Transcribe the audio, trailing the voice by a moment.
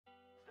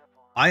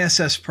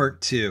ISS Part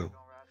 2,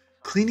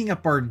 cleaning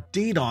up our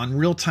data on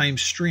real-time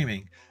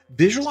streaming,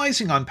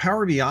 visualizing on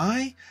Power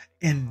BI,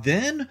 and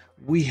then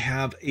we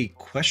have a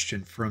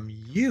question from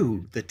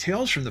you, the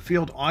Tales from the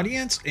Field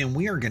audience, and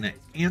we are going to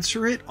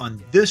answer it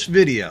on this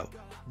video.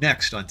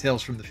 Next on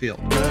Tales from the Field.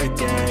 Good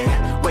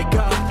day, wake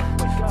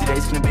up,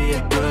 today's gonna be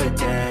a good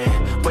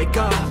day. Wake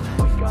up,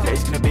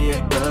 today's gonna be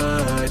a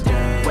good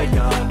day. Wake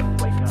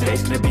up,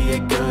 today's gonna be a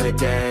good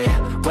day.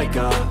 Wake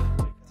up.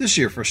 This is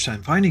your first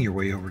time finding your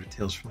way over to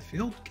Tales from the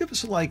Field, give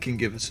us a like and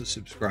give us a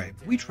subscribe.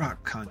 We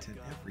drop content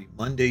every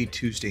Monday,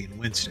 Tuesday, and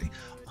Wednesday.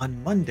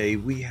 On Monday,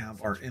 we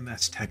have our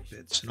MS Tech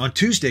Bits. And on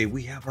Tuesday,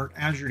 we have our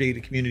Azure Data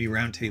Community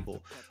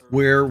Roundtable,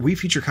 where we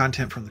feature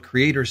content from the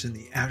creators in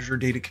the Azure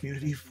Data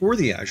Community for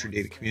the Azure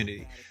Data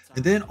Community.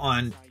 And then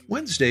on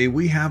Wednesday,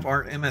 we have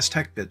our MS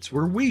Tech Bits,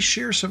 where we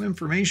share some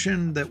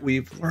information that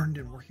we've learned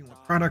in working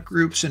with product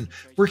groups and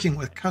working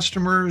with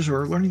customers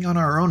or learning on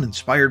our own,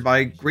 inspired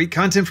by great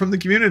content from the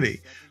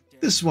community.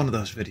 This is one of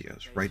those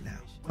videos right now.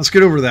 Let's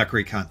get over to that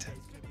great content.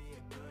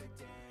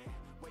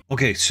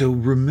 Okay, so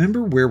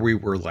remember where we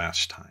were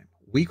last time.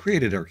 We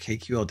created our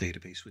KQL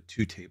database with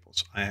two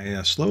tables,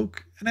 IIS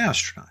Loc and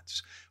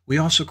Astronauts. We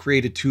also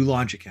created two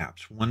logic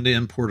apps, one to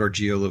import our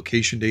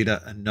geolocation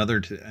data, another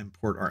to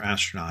import our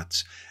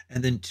astronauts,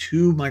 and then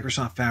two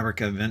Microsoft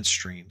Fabric event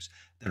streams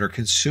that are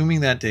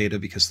consuming that data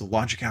because the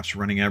logic apps are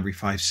running every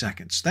 5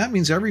 seconds. That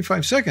means every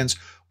 5 seconds,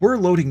 we're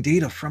loading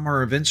data from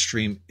our event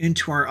stream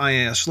into our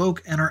IIS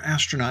Loc and our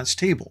astronauts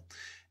table.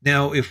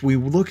 Now, if we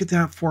look at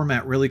that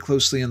format really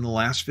closely in the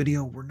last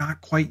video, we're not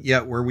quite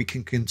yet where we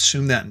can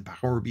consume that in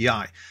Power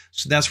BI.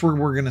 So that's where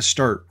we're going to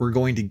start. We're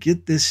going to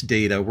get this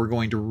data. We're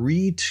going to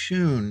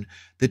retune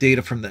the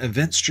data from the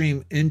event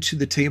stream into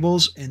the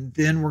tables, and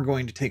then we're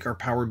going to take our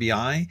Power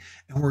BI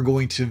and we're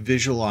going to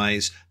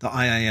visualize the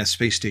IIS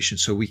space station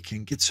so we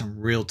can get some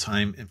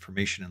real-time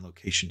information and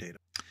location data.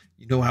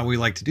 You know how we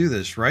like to do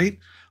this, right?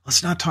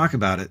 Let's not talk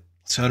about it.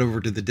 Let's head over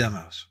to the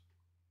demos.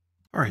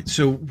 All right,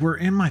 so we're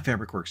in my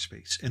Fabric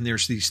workspace, and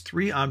there's these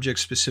three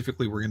objects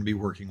specifically we're going to be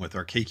working with: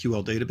 our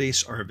KQL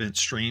database, our event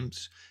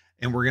streams,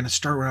 and we're going to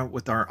start out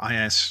with our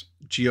IIS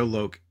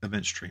GeoLoc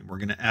event stream. We're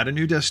going to add a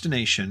new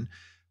destination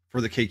for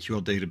the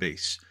KQL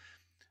database.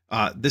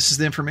 This is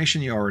the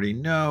information you already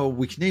know.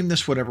 We can name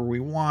this whatever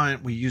we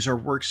want. We use our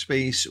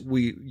workspace.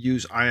 We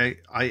use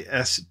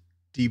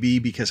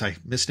IISDB because I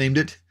misnamed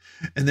it.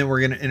 And then we're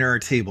going to enter our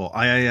table,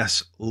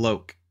 IIS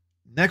Loc.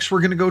 Next,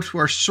 we're going to go to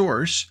our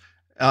source.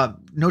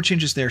 No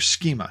changes there,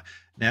 schema.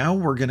 Now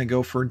we're going to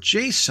go for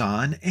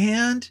JSON,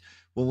 and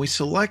when we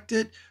select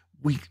it,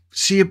 we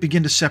see it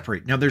begin to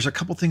separate. Now there's a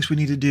couple things we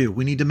need to do.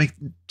 We need to make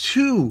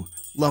 2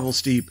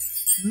 levels deep.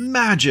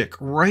 Magic,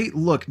 right?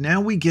 Look, now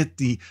we get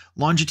the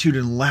longitude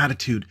and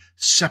latitude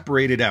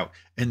separated out.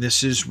 And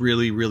this is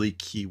really, really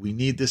key. We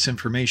need this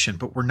information,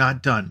 but we're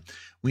not done.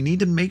 We need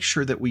to make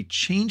sure that we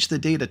change the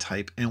data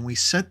type and we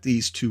set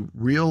these to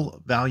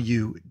real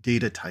value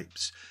data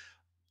types.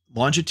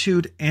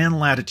 Longitude and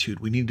latitude,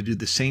 we need to do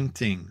the same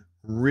thing,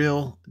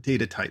 real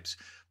data types.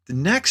 The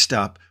next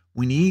up,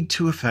 we need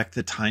to affect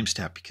the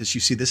timestamp because you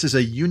see this is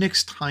a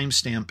Unix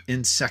timestamp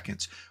in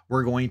seconds.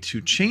 We're going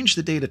to change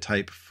the data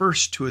type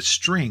first to a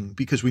string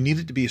because we need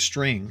it to be a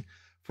string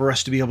for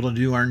us to be able to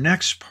do our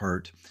next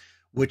part,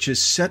 which is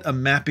set a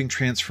mapping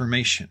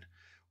transformation.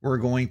 We're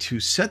going to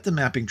set the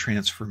mapping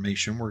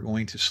transformation. We're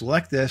going to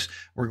select this.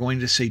 We're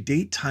going to say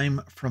date time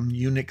from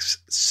Unix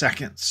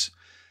seconds.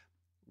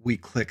 We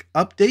click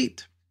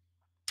update.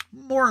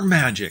 More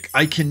magic.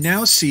 I can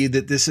now see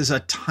that this is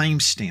a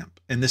timestamp,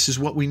 and this is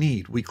what we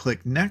need. We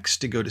click next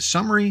to go to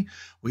summary.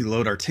 We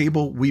load our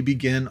table. We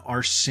begin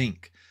our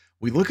sync.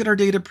 We look at our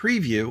data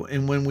preview,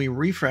 and when we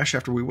refresh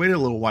after we wait a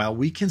little while,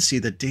 we can see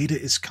the data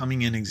is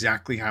coming in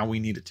exactly how we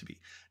need it to be.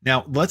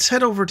 Now let's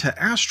head over to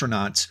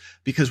astronauts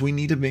because we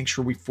need to make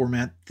sure we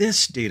format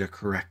this data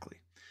correctly.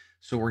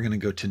 So we're going to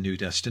go to new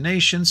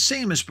destination,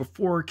 same as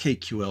before,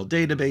 KQL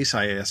database,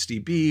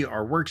 IISDB,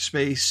 our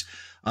workspace,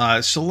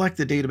 select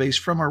the database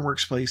from our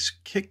workspace,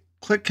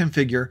 click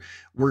configure.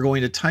 We're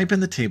going to type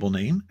in the table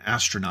name,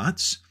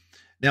 astronauts.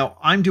 Now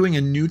I'm doing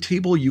a new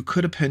table. You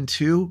could append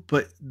two,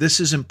 but this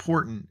is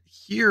important.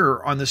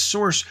 Here on the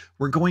source,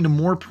 we're going to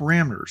more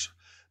parameters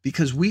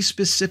because we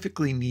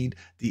specifically need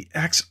the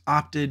X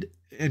opted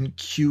and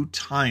queue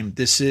time.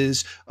 This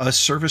is a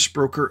service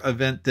broker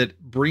event that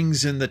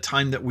brings in the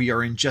time that we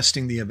are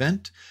ingesting the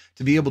event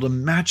to be able to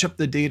match up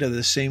the data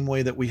the same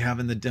way that we have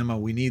in the demo.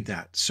 We need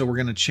that. So we're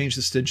going to change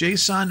this to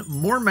JSON.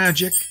 More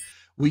magic.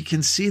 We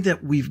can see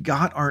that we've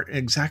got our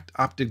exact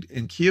opted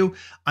and queue.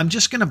 I'm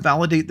just going to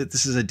validate that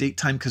this is a date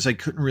time because I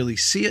couldn't really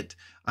see it.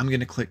 I'm going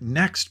to click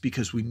next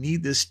because we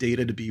need this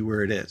data to be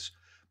where it is.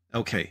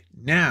 Okay,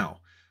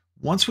 now,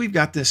 once we've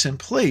got this in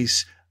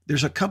place,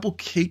 there's a couple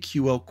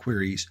KQL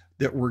queries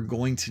that we're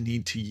going to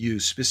need to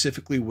use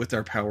specifically with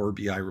our Power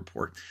BI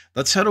report.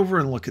 Let's head over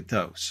and look at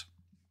those.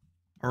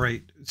 All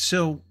right,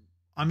 so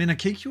I'm in a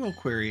KQL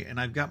query and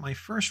I've got my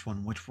first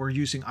one, which we're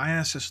using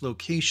ISS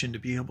location to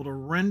be able to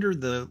render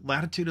the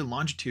latitude and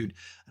longitude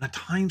and a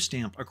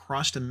timestamp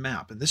across a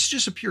map. And this is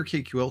just a pure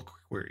KQL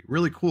query,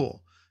 really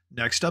cool.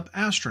 Next up,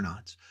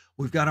 astronauts.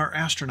 We've got our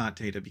astronaut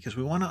data because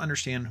we want to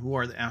understand who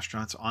are the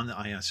astronauts on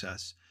the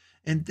ISS.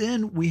 And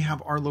then we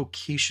have our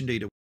location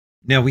data.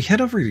 Now we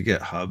head over to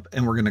GitHub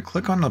and we're going to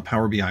click on the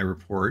Power BI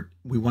report.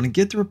 We want to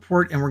get the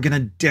report and we're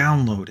going to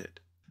download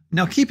it.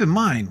 Now keep in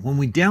mind, when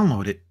we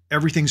download it,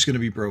 everything's going to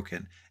be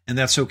broken. And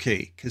that's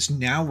okay, because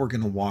now we're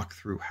going to walk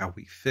through how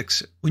we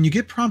fix it. When you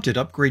get prompted,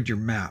 upgrade your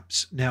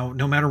maps. Now,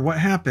 no matter what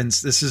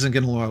happens, this isn't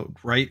going to load,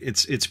 right?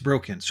 It's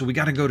broken. So we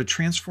got to go to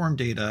transform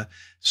data,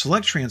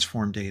 select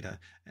transform data,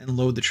 and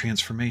load the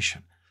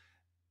transformation.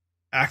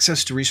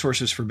 Access to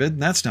resources forbidden,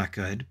 that's not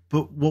good.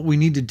 But what we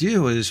need to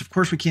do is, of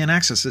course, we can't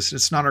access this.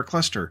 It's not our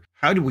cluster.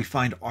 How do we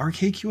find our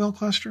KQL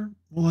cluster?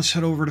 Well, let's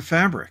head over to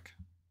Fabric.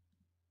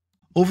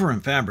 Over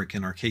in Fabric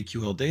in our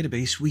KQL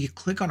database, we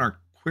click on our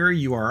query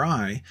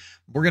URI.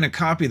 We're going to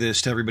copy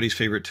this to everybody's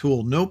favorite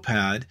tool,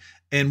 Notepad,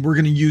 and we're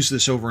going to use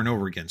this over and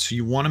over again. So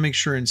you want to make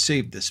sure and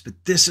save this,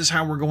 but this is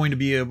how we're going to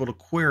be able to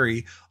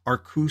query our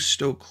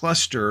Kusto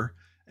cluster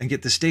and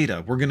get this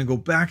data. We're going to go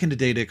back into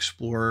Data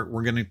Explorer.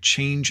 We're going to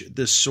change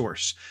this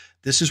source.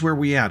 This is where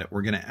we add it.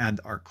 We're going to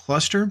add our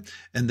cluster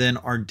and then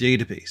our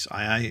database,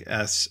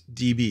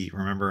 IISDB.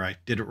 Remember, I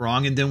did it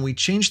wrong. And then we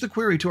change the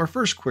query to our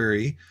first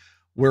query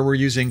where we're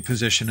using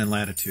position and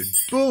latitude.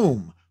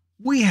 Boom,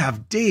 we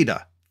have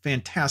data.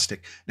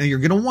 Fantastic. Now you're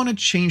going to want to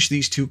change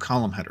these two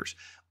column headers.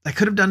 I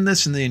could have done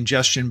this in the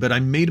ingestion, but I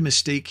made a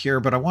mistake here,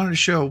 but I wanted to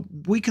show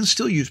we can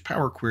still use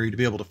Power Query to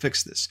be able to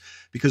fix this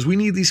because we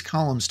need these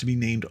columns to be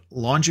named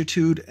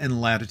longitude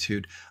and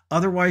latitude.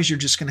 Otherwise, you're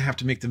just going to have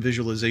to make the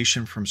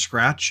visualization from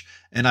scratch,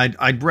 and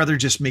I'd rather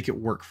just make it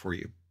work for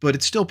you, but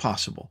it's still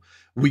possible.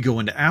 We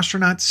go into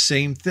astronauts,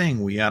 same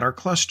thing. We add our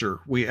cluster,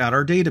 we add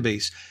our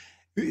database.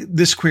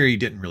 This query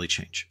didn't really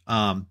change,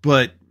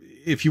 but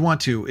if you want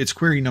to, it's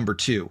query number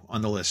 2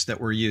 on the list that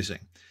we're using.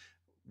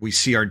 We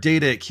see our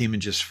data, it came in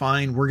just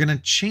fine. We're going to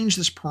change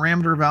this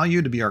parameter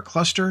value to be our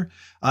cluster.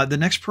 The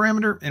next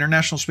parameter,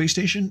 International Space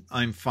Station,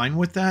 I'm fine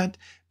with that.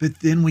 But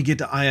then we get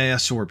to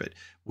IIS orbit.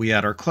 We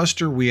add our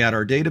cluster, we add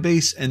our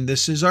database, and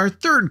this is our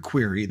third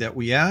query that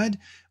we add.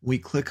 We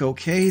click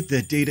OK.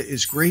 The data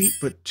is great,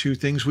 but 2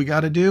 things we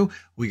got to do.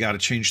 We got to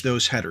change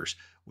those headers.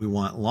 We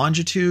want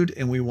longitude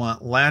and we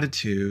want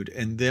latitude,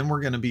 and then we're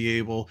going to be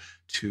able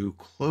to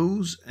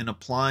close and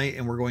apply,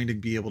 and we're going to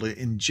be able to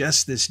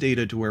ingest this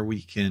data to where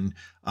we can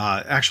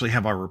actually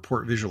have our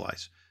report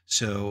visualize.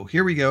 So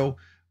here we go,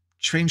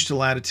 change to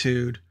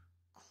latitude,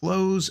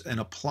 close and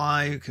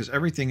apply because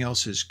everything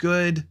else is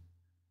good.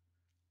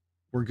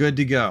 We're good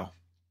to go.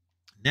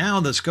 Now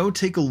let's go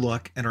take a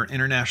look at our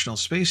International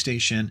Space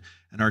Station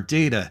and our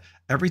data.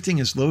 Everything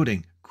is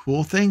loading.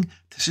 Cool thing,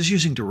 this is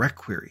using direct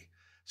query.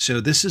 So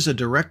this is a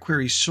direct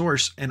query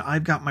source, and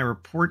I've got my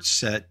report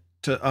set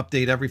to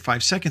update every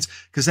 5 seconds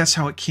because that's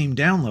how it came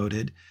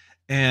downloaded.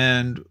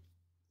 And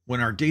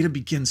when our data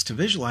begins to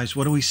visualize,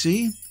 what do we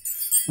see?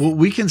 Well,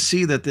 we can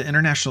see that the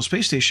International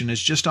Space Station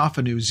is just off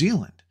of New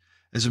Zealand.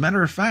 As a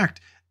matter of fact,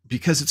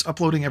 because it's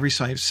uploading every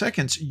 5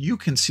 seconds, you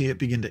can see it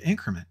begin to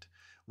increment.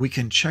 We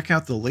can check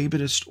out the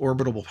latest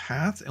orbitable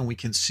path and we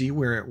can see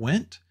where it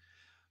went.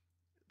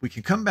 We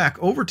can come back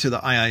over to the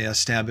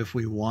IIS tab if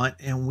we want,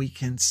 and we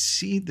can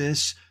see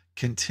this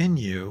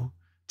continue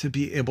to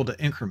be able to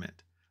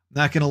increment.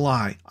 Not going to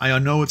lie, I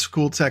know it's a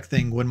cool tech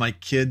thing when my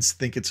kids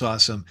think it's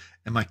awesome,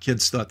 and my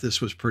kids thought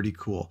this was pretty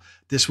cool.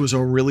 This was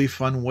a really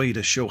fun way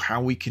to show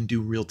how we can do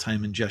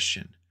real-time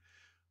ingestion.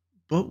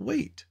 But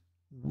wait,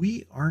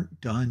 we aren't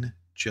done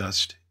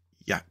just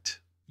yet.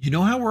 You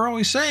know how we're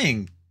always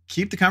saying,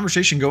 keep the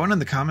conversation going in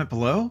the comment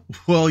below?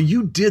 Well,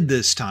 you did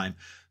this time.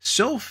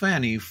 So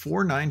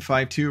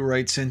Fanny4952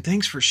 writes in,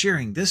 thanks for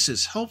sharing. This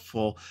is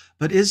helpful,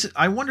 but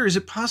I wonder, is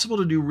it possible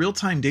to do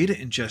real-time data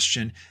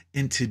ingestion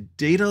into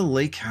Data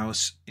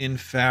Lakehouse in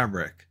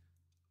Fabric?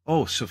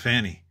 Oh, so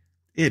Fanny,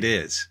 it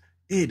is.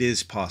 It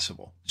is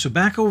possible. So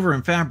back over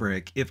in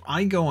Fabric, if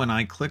I go and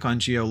I click on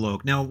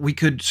geo-loc, now we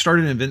could start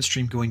an event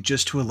stream going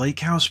just to a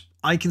lakehouse.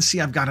 I can see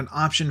I've got an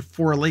option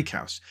for a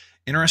lakehouse.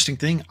 Interesting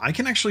thing, I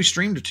can actually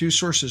stream to 2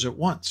 sources at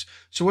once.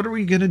 So what are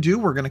we going to do?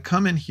 We're going to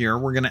come in here.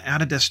 We're going to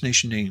add a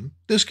destination name.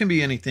 This can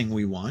be anything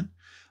we want.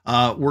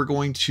 We're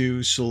going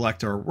to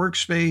select our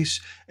workspace.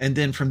 And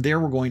then from there,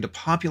 we're going to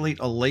populate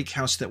a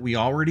lakehouse that we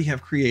already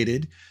have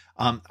created.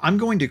 I'm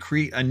going to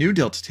create a new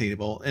Delta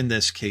table in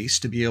this case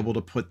to be able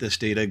to put this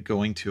data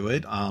going to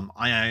it.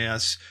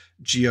 IIS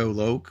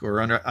geo-loc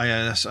or under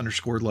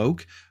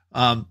IIS_loc.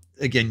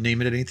 Again,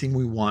 name it anything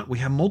we want. We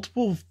have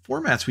multiple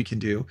formats we can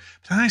do.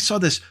 But then I saw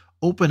this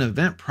open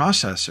event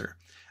processor,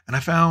 and I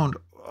found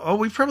oh,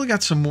 we've probably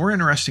got some more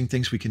interesting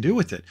things we can do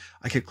with it.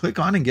 I could click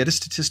on and get a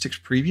statistics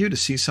preview to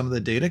see some of the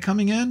data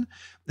coming in.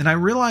 And I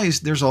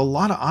realized there's a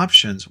lot of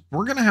options.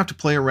 We're going to have to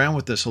play around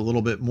with this a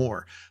little bit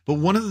more. But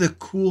one of the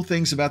cool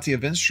things about the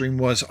event stream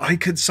was I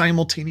could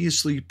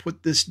simultaneously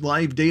put this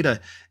live data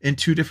in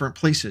two different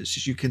places.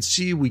 As you can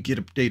see, we get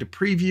a data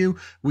preview.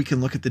 We can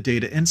look at the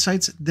data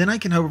insights. Then I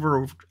can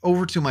hover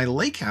over to my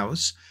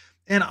lakehouse,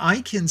 and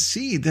I can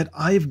see that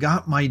I've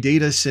got my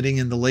data sitting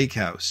in the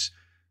lakehouse.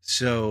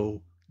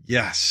 So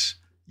yes,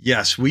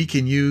 we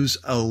can use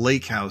a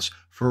lakehouse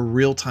for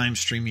real-time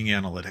streaming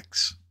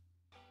analytics.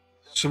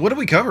 So what did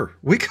we cover?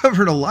 We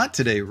covered a lot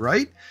today,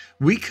 right?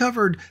 We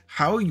covered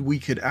how we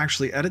could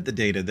actually edit the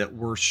data that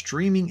we're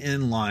streaming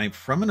in live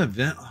from an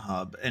event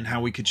hub and how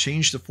we could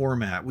change the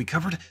format. We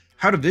covered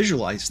how to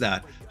visualize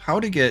that, how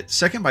to get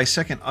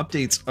second-by-second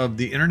updates of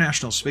the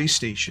International Space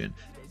Station.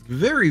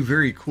 Very,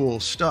 very cool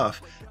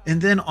stuff.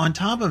 And then on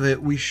top of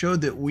it, we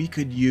showed that we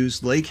could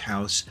use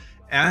Lakehouse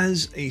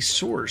as a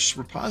source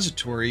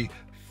repository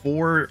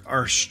for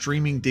our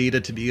streaming data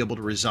to be able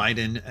to reside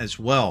in as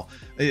well.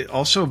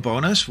 Also,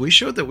 bonus, we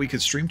showed that we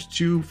could stream to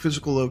two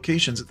physical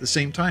locations at the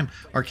same time,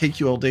 our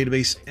KQL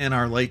database and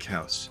our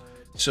Lakehouse.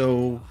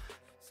 So,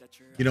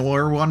 you know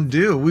what we want to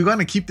do? We want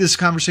to keep this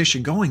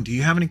conversation going. Do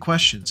you have any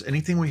questions?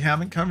 Anything we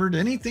haven't covered?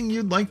 Anything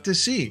you'd like to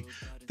see?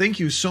 Thank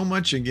you so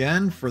much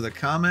again for the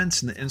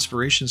comments and the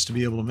inspirations to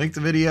be able to make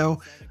the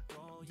video.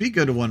 Be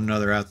good to one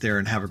another out there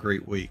and have a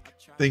great week.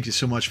 Thank you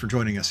so much for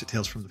joining us at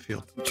Tales from the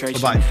Field.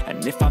 Bye-bye.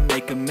 And if I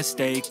make a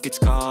mistake, it's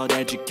called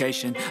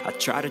education. I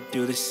try to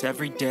do this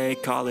every day,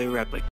 call it replication.